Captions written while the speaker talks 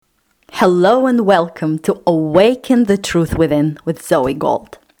Hello and welcome to Awaken the Truth Within with Zoe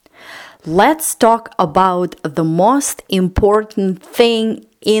Gold. Let's talk about the most important thing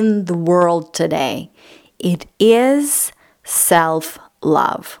in the world today. It is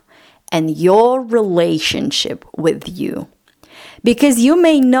self-love and your relationship with you. Because you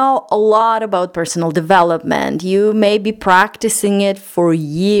may know a lot about personal development. You may be practicing it for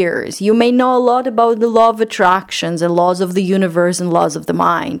years. You may know a lot about the law of attractions and laws of the universe and laws of the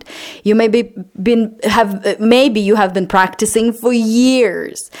mind. You maybe you have been practicing for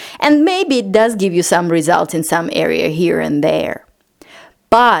years. And maybe it does give you some results in some area here and there.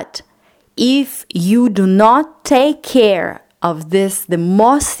 But if you do not take care of this, the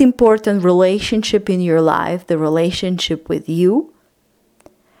most important relationship in your life, the relationship with you,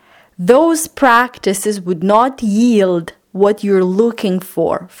 those practices would not yield what you're looking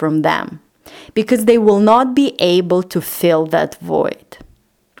for from them because they will not be able to fill that void.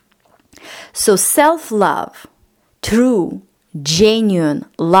 So self-love, true, genuine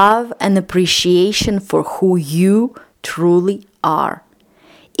love and appreciation for who you truly are,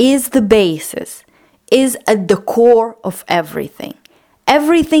 is the basis, is at the core of everything.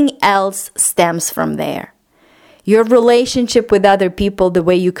 Everything else stems from there. Your relationship with other people, the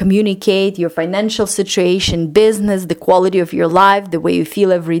way you communicate, your financial situation, business, the quality of your life, the way you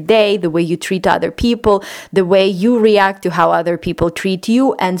feel every day, the way you treat other people, the way you react to how other people treat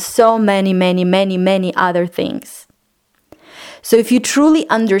you, and so many, many, many, many other things. So if you truly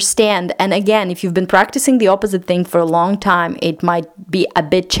understand, and again, if you've been practicing the opposite thing for a long time, it might be a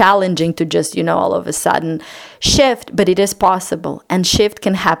bit challenging to just, all of a sudden shift, but it is possible. And shift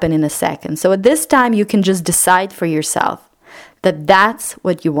can happen in a second. So at this time, you can just decide for yourself that that's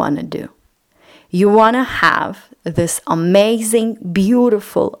what you want to do. You want to have this amazing,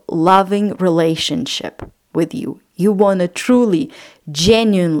 beautiful, loving relationship with you. You want to truly,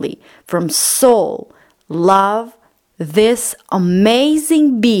 genuinely, from soul, love this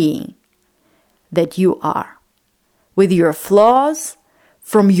amazing being that you are, with your flaws,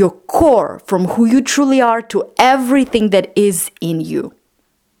 from your core, from who you truly are to everything that is in you.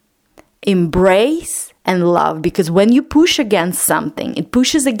 Embrace and love, because when you push against something, it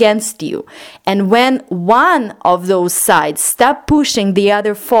pushes against you. And when one of those sides stop pushing, the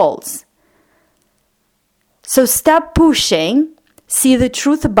other falls. So stop pushing, see the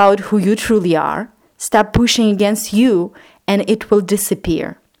truth about who you truly are, stop pushing against you, and it will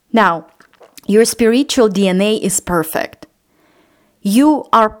disappear. Now, your spiritual DNA is perfect. You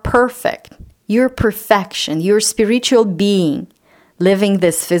are perfect. You're perfection. You're a spiritual being living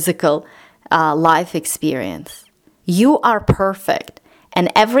this physical life experience. You are perfect.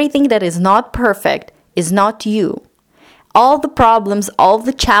 And everything that is not perfect is not you. All the problems, all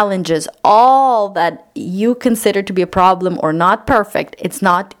the challenges, all that you consider to be a problem or not perfect, it's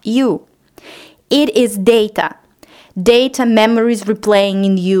not you. It is data. Data, memories replaying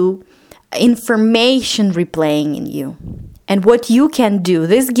in you, information replaying in you. And what you can do,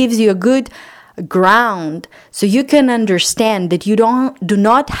 this gives you a good ground so you can understand that you do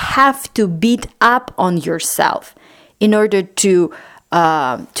not have to beat up on yourself in order to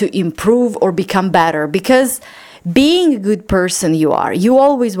improve or become better. Because being a good person you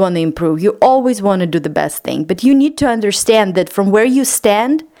always want to improve. You always want to do the best thing. But you need to understand that from where you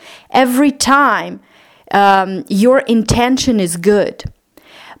stand, every time your intention is good.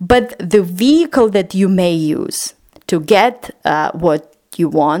 But the vehicle that you may use to get what you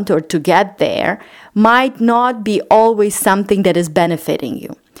want or to get there might not be always something that is benefiting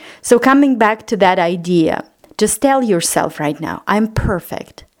you. So coming back to that idea, just tell yourself right now, I'm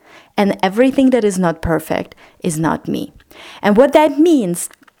perfect. And everything that is not perfect is not me. And what that means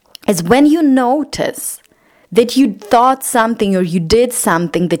is when you notice that you thought something or you did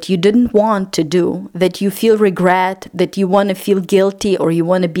something that you didn't want to do, that you feel regret, that you want to feel guilty or you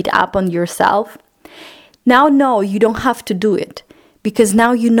want to beat up on yourself, now no, you don't have to do it. Because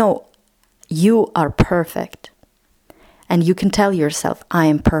now you know you are perfect. And you can tell yourself, I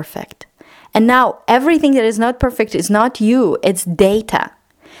am perfect. And now everything that is not perfect is not you, it's data.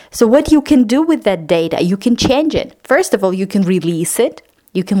 So what you can do with that data, you can change it. First of all, you can release it.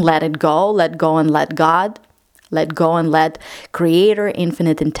 You can let it go and let God. Let go and let Creator,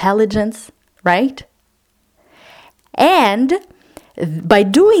 infinite intelligence, right? And by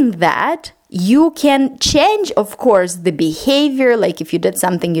doing that, you can change, of course, the behavior. Like if you did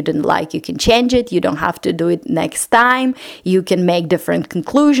something you didn't like, you can change it. You don't have to do it next time. You can make different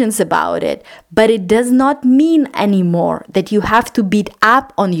conclusions about it. But it does not mean anymore that you have to beat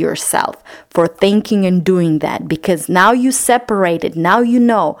up on yourself for thinking and doing that. Because now you separate it. Now you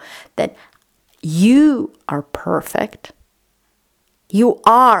know that you are perfect. You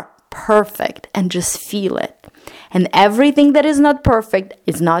are perfect, and just feel it. And everything that is not perfect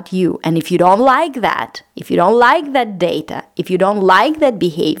is not you. And if you don't like that, if you don't like that data, if you don't like that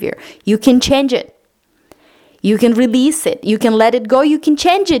behavior, you can change it. You can release it. You can let it go. You can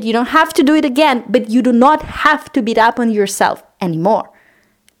change it. You don't have to do it again, but you do not have to beat up on yourself anymore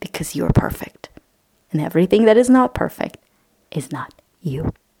because you're perfect. And everything that is not perfect is not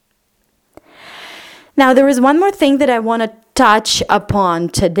you. Now, there is one more thing that I want to touch upon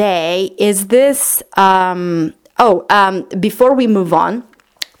today is this, before we move on.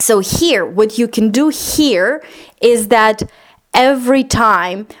 So here, what you can do here is that every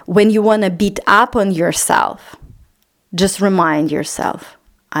time when you want to beat up on yourself, just remind yourself,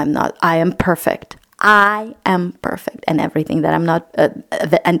 I am perfect. I am perfect. And everything that I'm not,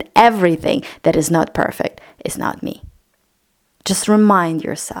 and everything that is not perfect is not me. Just remind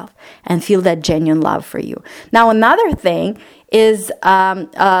yourself and feel that genuine love for you. Now, another thing is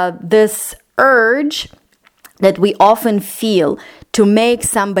this urge that we often feel to make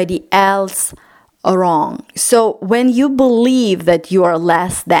somebody else wrong. So when you believe that you are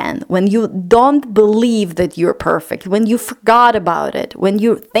less than, when you don't believe that you're perfect, when you forgot about it, when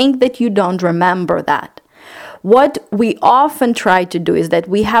you think that you don't remember that, what we often try to do is that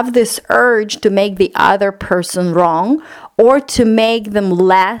we have this urge to make the other person wrong or to make them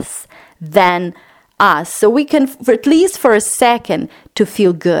less than us. So we can, at least for a second, to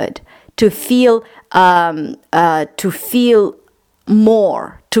feel good, to feel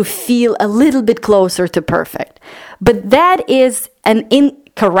more, to feel a little bit closer to perfect. But that is an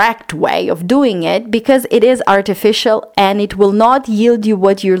incorrect way of doing it because it is artificial and it will not yield you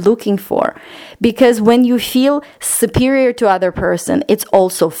what you're looking for. Because when you feel superior to other person, it's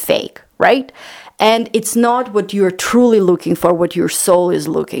also fake, right? And it's not what you're truly looking for, what your soul is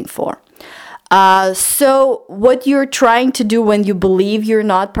looking for. So what you're trying to do when you believe you're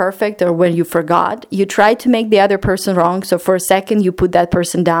not perfect or when you forgot, you try to make the other person wrong. So for a second, you put that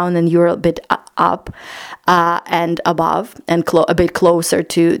person down and you're a bit up and above and a bit closer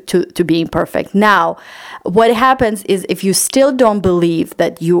to being perfect. Now, what happens is if you still don't believe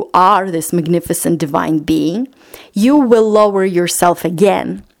that you are this magnificent divine being, you will lower yourself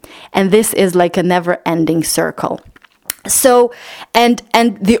again. And this is like a never-ending circle. So, and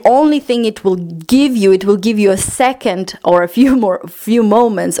the only thing it will give you a second or a few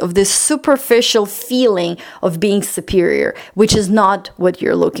moments of this superficial feeling of being superior, which is not what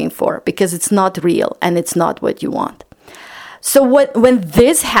you're looking for because it's not real and it's not what you want. So when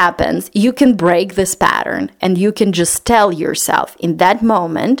this happens, you can break this pattern and you can just tell yourself in that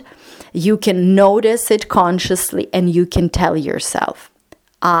moment, you can notice it consciously and you can tell yourself,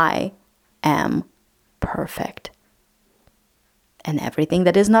 I am perfect. And everything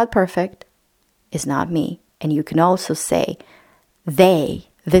that is not perfect is not me. And you can also say,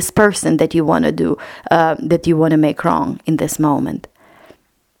 this person that you want to do, that you want to make wrong in this moment.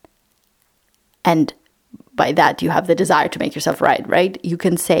 And by that, you have the desire to make yourself right? You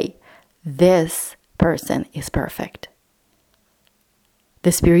can say, this person is perfect.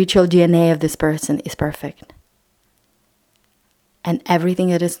 The spiritual DNA of this person is perfect. And everything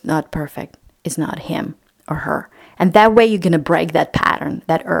that is not perfect is not him or her. And that way you're going to break that pattern,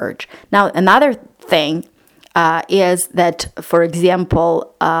 that urge. Now, another thing is that, for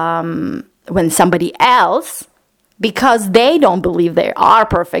example, when somebody else, because they don't believe they are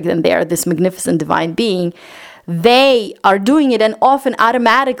perfect and they are this magnificent divine being, they are doing it, and often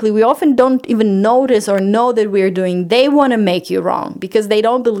automatically, we often don't even notice or know that we're doing. They want to make you wrong because they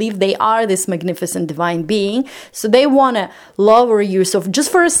don't believe they are this magnificent divine being. So they want to lower you. So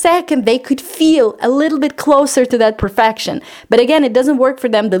just for a second, they could feel a little bit closer to that perfection. But again, it doesn't work for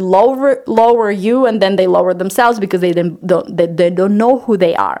them. They lower you, and then they lower themselves because they don't know who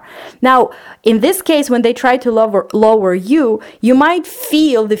they are. Now, in this case, when they try to lower you, you might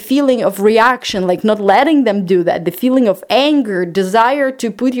feel the feeling of reaction, like not letting them do that, the feeling of anger, desire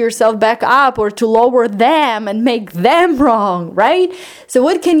to put yourself back up or to lower them and make them wrong, right? So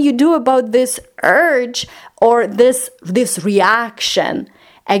what can you do about this urge or this reaction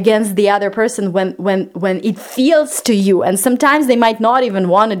against the other person when it feels to you? And sometimes they might not even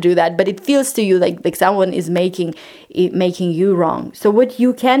want to do that, but it feels to you like someone is making you wrong. So what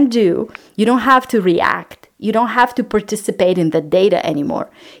you can do, you don't have to react. You don't have to participate in the data anymore.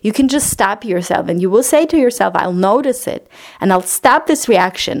 You can just stop yourself and you will say to yourself, I'll notice it and I'll stop this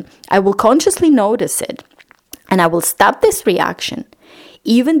reaction. I will consciously notice it and I will stop this reaction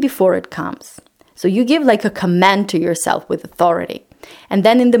even before it comes. So you give like a command to yourself with authority. And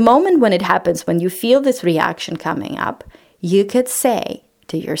then in the moment when it happens, when you feel this reaction coming up, you could say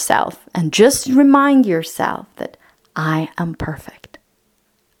to yourself and just remind yourself that I am perfect.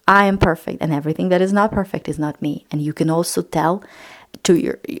 I am perfect, and everything that is not perfect is not me. And you can also tell to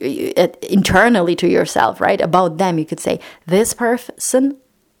your internally to yourself, right? About them, you could say, this person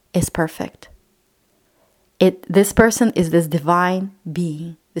is perfect. This person is this divine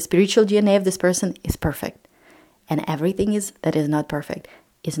being. The spiritual DNA of this person is perfect. And everything that is not perfect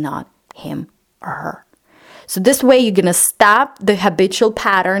is not him or her. So this way you're going to stop the habitual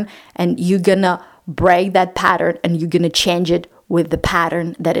pattern, and you're going to break that pattern, and you're going to change it with the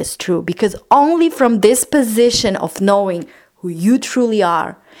pattern that is true. Because only from this position of knowing who you truly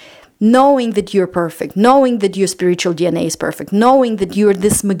are, knowing that you're perfect, knowing that your spiritual DNA is perfect, knowing that you're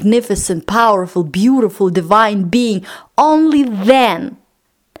this magnificent, powerful, beautiful, divine being, only then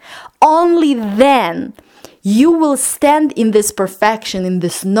you will stand in this perfection, in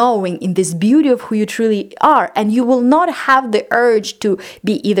this knowing, in this beauty of who you truly are, and you will not have the urge to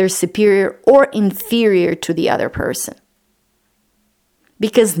be either superior or inferior to the other person.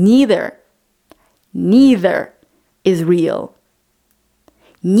 Because neither is real.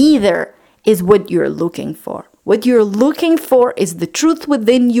 Neither is what you're looking for. What you're looking for is the truth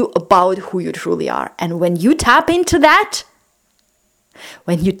within you about who you truly are. And when you tap into that,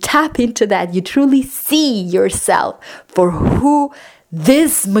 you truly see yourself for who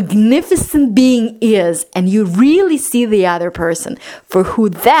this magnificent being is, and you really see the other person for who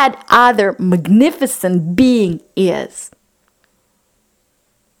that other magnificent being is.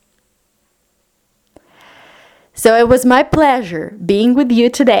 So it was my pleasure being with you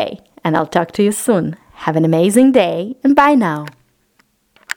today, and I'll talk to you soon. Have an amazing day, and bye now.